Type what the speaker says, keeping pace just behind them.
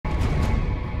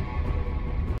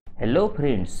Hello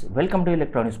friends, welcome to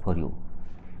Electronics for You.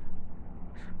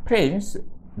 Friends,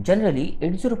 generally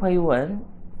 8051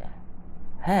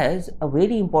 has a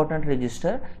very important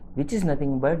register which is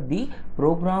nothing but the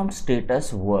program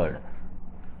status word.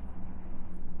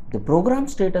 The program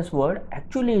status word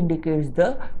actually indicates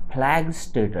the flag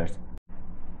status.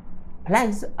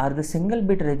 Flags are the single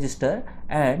bit register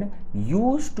and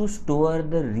used to store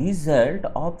the result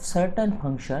of certain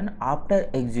function after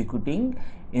executing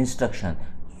instruction.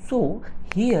 So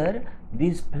here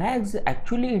these flags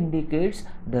actually indicates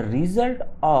the result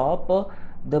of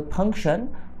the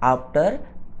function after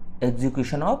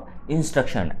execution of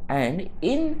instruction, and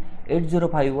in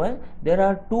 8051 there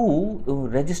are two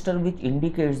register which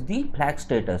indicates the flag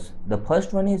status. The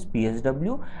first one is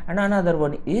PSW and another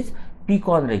one is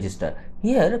PCON register.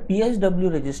 Here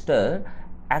PSW register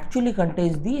actually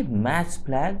contains the match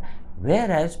flag,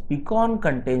 whereas PCON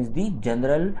contains the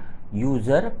general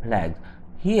user flags.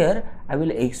 Here I will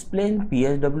explain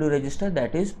PSW register,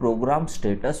 that is program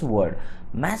status word.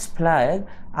 Match flag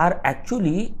are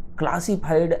actually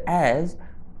classified as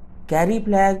carry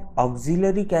flag,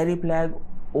 auxiliary carry flag,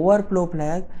 overflow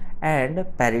flag and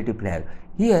parity flag.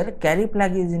 Here carry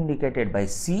flag is indicated by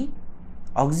C,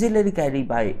 auxiliary carry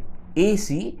by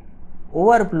AC,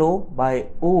 overflow by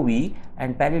OV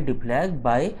and parity flag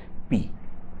by P.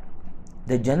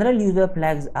 The general user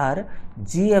flags are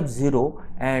GF0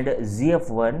 and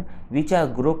GF1, which are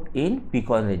grouped in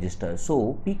PCON register.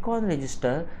 So PCON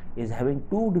register is having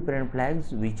two different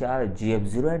flags which are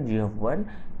GF0 and GF1.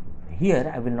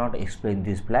 Here I will not explain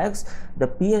these flags. The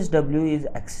PSW is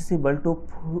accessible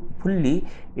to fully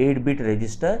 8-bit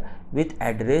register with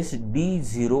address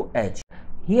D0H.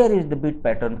 Here is the bit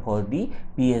pattern for the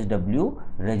PSW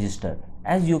register.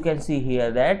 As you can see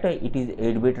here that it is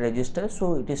 8-bit register,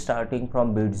 so it is starting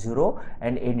from bit 0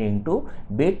 and ending to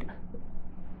bit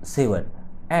 7.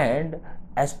 And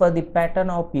as per the pattern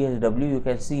of PSW, you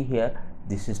can see here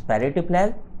this is parity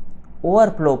flag,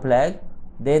 overflow flag,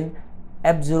 then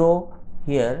F0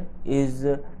 here is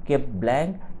kept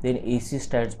blank, then AC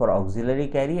stands for auxiliary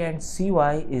carry and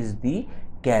CY is the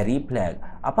carry flag.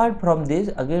 Apart from this,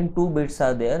 again two bits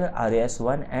are there,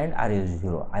 RS1 and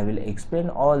RS0. I will explain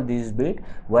all these bits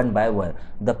one by one.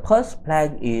 The first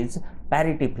flag is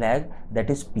parity flag, that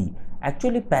is P.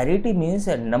 Actually parity means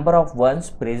a number of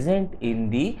ones present in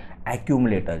the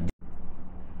accumulator.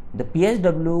 The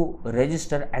PSW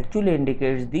register actually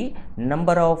indicates the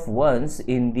number of ones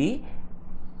in the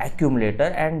accumulator,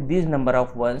 and these number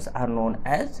of ones are known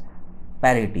as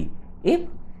parity. If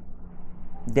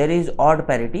there is odd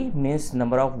parity, means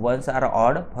number of ones are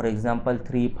odd, for example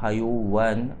 3, 5,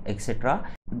 1,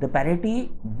 etc. The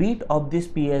parity bit of this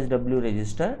PSW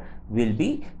register will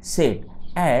be set,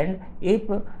 and if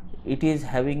it is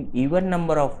having even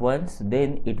number of ones,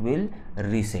 then it will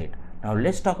reset. Now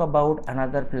let's talk about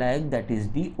another flag, that is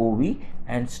the OV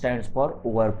and stands for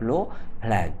overflow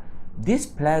flag. This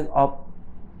flag of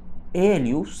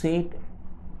ALU set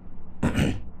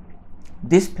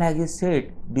this flag is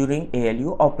set during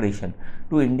ALU operation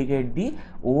to indicate the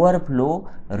overflow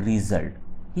result.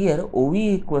 Here OV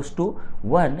equals to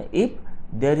 1 if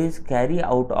there is carry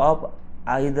out of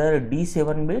either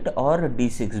D7 bit or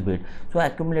D6 bit. So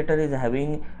accumulator is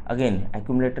having, again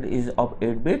accumulator is of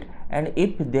 8 bit, and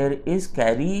if there is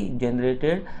carry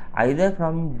generated either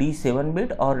from D7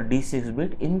 bit or D6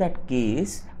 bit, in that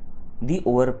case the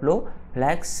overflow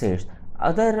flag sets.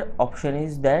 Other option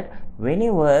is that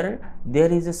whenever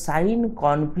there is a sign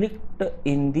conflict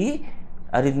in the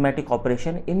arithmetic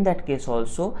operation, in that case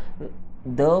also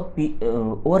the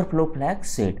overflow flag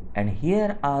set. And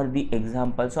here are the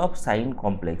examples of sign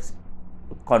conflicts.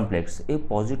 If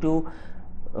positive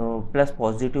plus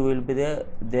positive will be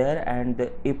there, and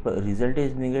if result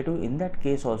is negative, in that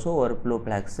case also overflow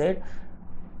flag set.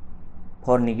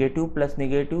 For negative plus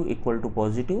negative equal to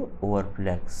positive, overflow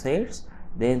flag sets.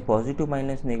 Then positive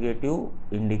minus negative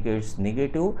indicates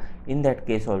negative, in that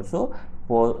case also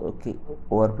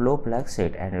overflow flag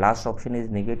set. And last option is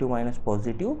negative minus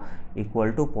positive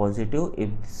equal to positive.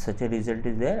 If such a result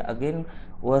is there, again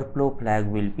overflow flag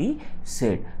will be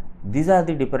set. These are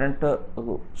the different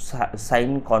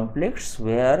sign conflicts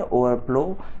where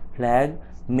overflow flag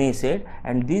may set,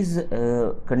 and this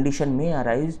condition may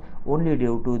arise only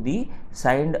due to the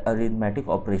signed arithmetic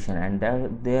operation, and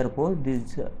therefore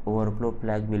this overflow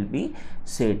flag will be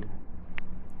set.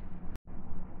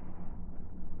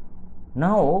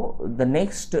 Now the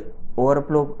next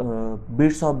overflow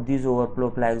bits of these overflow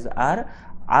flags are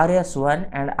RS1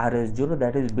 and RS0,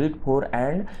 that is bit 4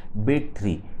 and bit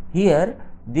 3. Here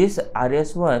this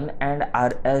RS1 and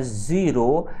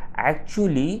RS0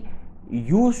 actually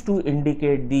used to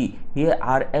indicate the, here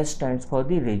RS stands for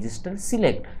the register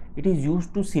select. It is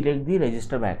used to select the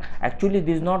register bank. Actually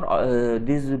these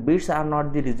bits are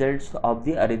not the results of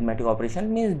the arithmetic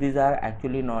operation, means these are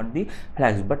actually not the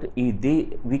flags, but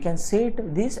we can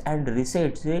set this and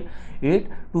reset it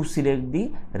to select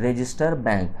the register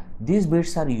bank. These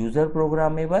bits are user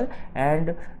programmable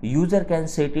and user can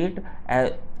set it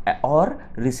or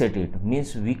reset it,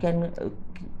 means we can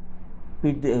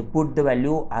put the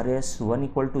value RS1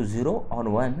 equal to 0 or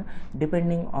 1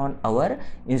 depending on our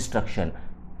instruction,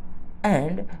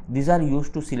 and these are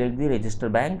used to select the register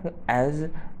bank as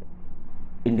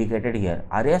indicated here.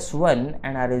 RS1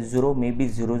 and RS0 may be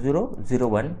 00,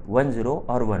 01, 10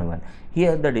 or 11.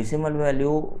 Here the decimal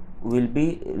value will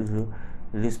be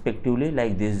respectively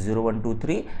like this 0, 1, 2,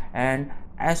 3, and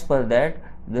as per that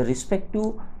the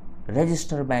respective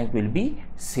register bank will be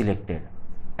selected,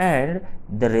 and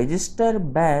the register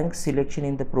bank selection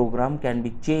in the program can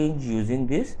be changed using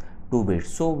this 2 bits.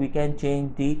 So we can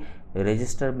change the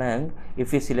register bank.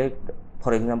 If we select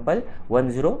for example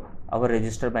 10, our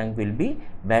register bank will be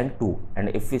bank 2, and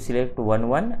if we select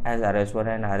 11 as RS1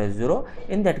 and RS0,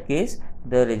 in that case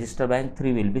the register bank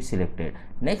 3 will be selected.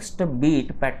 Next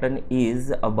bit pattern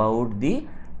is about the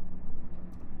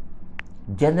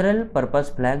general purpose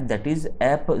flag, that is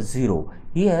F0.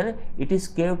 Here it is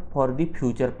kept for the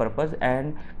future purpose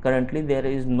and currently there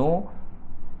is no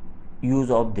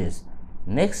use of this.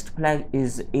 Next flag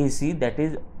is AC, that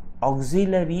is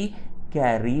auxiliary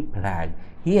carry flag.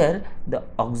 Here the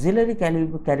auxiliary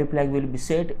carry flag will be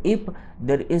set if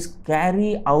there is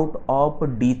carry out of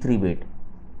D3 bit.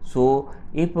 So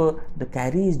if the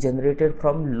carry is generated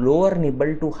from lower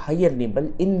nibble to higher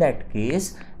nibble, in that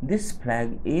case this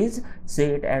flag is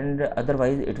set and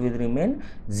otherwise it will remain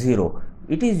 0.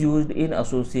 It is used in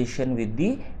association with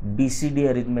the BCD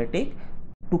arithmetic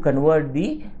to convert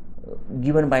the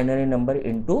given binary number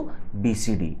into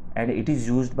BCD, and it is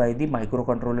used by the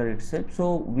microcontroller itself,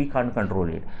 so we can't control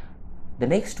it. The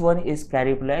next one is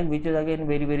carry flag, which is again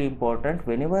very important.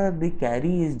 Whenever the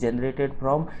carry is generated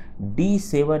from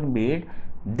D7 bit,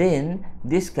 then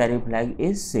this carry flag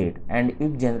is set and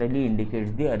it generally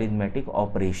indicates the arithmetic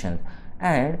operations.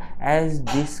 And as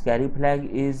this carry flag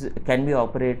can be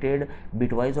operated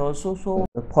bitwise also, so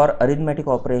for arithmetic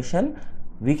operation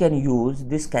we can use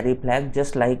this carry flag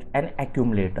just like an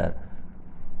accumulator.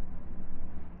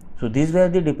 So these were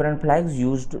the different flags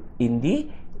used in the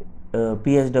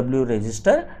PSW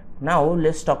register. Now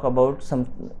let's talk about some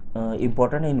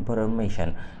important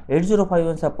information.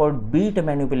 8051 support bit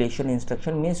manipulation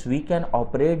instruction, means we can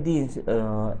operate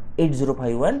the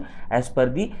 8051 as per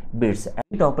the bits.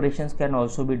 Bit operations can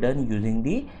also be done using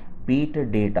the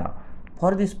bit data.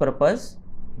 For this purpose,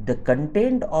 the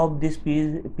content of this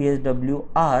PSW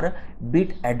are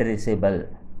bit addressable.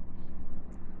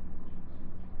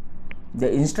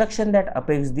 The instruction that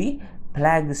affects the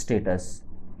flag status.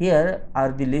 Here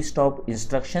are the list of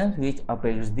instructions which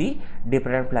affects the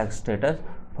different flag status.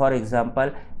 For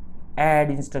example, add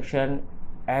instruction,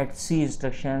 add C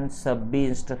instruction, sub B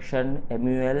instruction,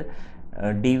 MUL,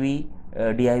 DV,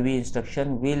 DIV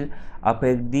instruction will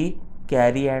affect the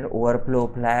carry and overflow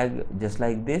flag just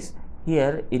like this.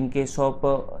 Here in case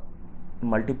of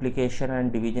multiplication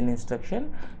and division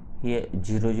instruction, here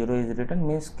 00 is written,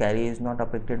 means carry is not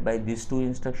affected by these two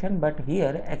instruction, but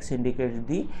here X indicates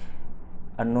the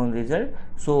unknown result,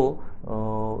 so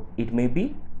it may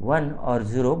be 1 or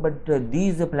 0, but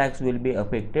these flags will be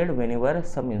affected whenever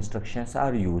some instructions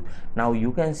are used. Now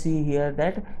you can see here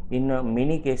that in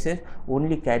many cases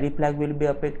only carry flag will be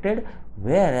affected,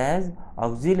 whereas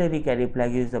auxiliary carry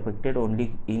flag is affected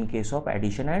only in case of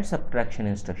addition and subtraction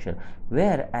instruction,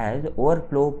 whereas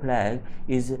overflow flag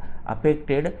is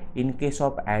affected in case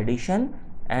of addition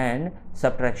and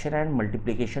subtraction and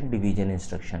multiplication division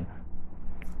instruction.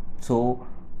 So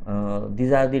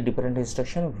these are the different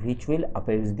instructions which will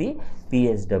affect the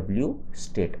PSW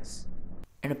status.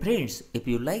 And friends, if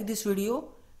you like this video,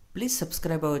 please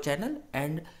subscribe our channel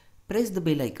and press the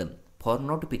bell icon for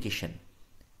notification.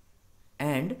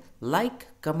 And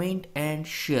like, comment and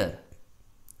share.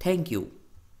 Thank you.